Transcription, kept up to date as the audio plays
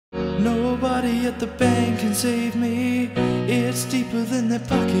Nobody at the bank can save me. It's deeper than their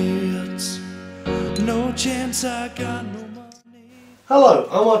pockets. No chance, I got no money. Hello,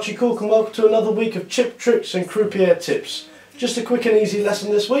 I'm Archie, Cork, and welcome to another week of Chip Tricks and Croupier tips. Just a quick and easy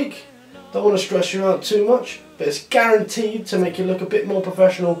lesson this week. Don't want to stress you out too much, but it's guaranteed to make you look a bit more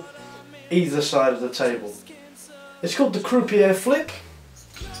professional either side of the table. It's called the Croupier Flip,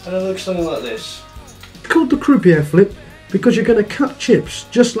 and it looks something like this. It's called the Croupier Flip because you're going to cut chips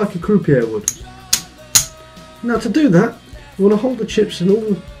just like a croupier would. Now to do that, you want to hold the chips in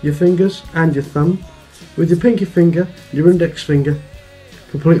all your fingers and your thumb, with your pinky finger and your index finger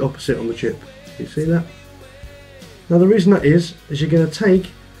complete opposite on the chip. You see that? Now the reason that is you're going to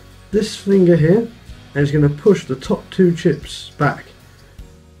take this finger here and it's going to push the top two chips back,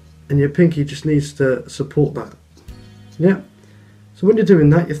 and your pinky just needs to support that. Yeah. So when you're doing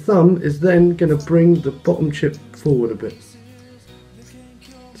that, your thumb is then going to bring the bottom chip forward a bit,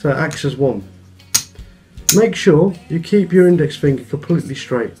 so it acts as one. Make sure you keep your index finger completely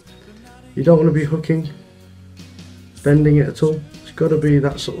straight. You don't want to be hooking, bending it at all. It's got to be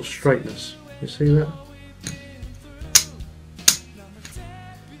that sort of straightness. You see that?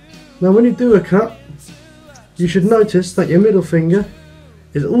 Now when you do a cut, you should notice that your middle finger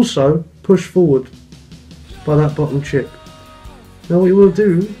is also pushed forward by that bottom chip. Now what you will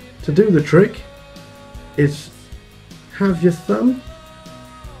do to do the trick is have your thumb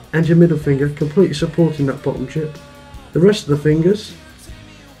and your middle finger completely supporting that bottom chip. The rest of the fingers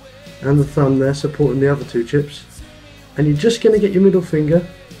and the thumb there supporting the other two chips, and you're just going to get your middle finger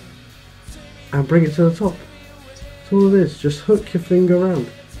and bring it to the top. That's all it is, just hook your finger around.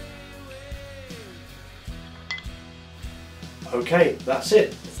 Okay, that's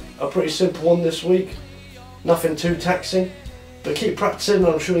it. A pretty simple one this week. Nothing too taxing, but keep practicing and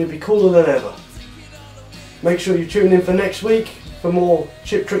I'm sure you'll be cooler than ever. Make sure you tune in for next week for more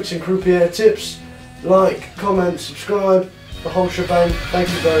Chip Tricks and Croupier tips. Like, comment, subscribe, the whole shebang. Thank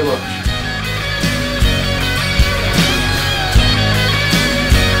you very much.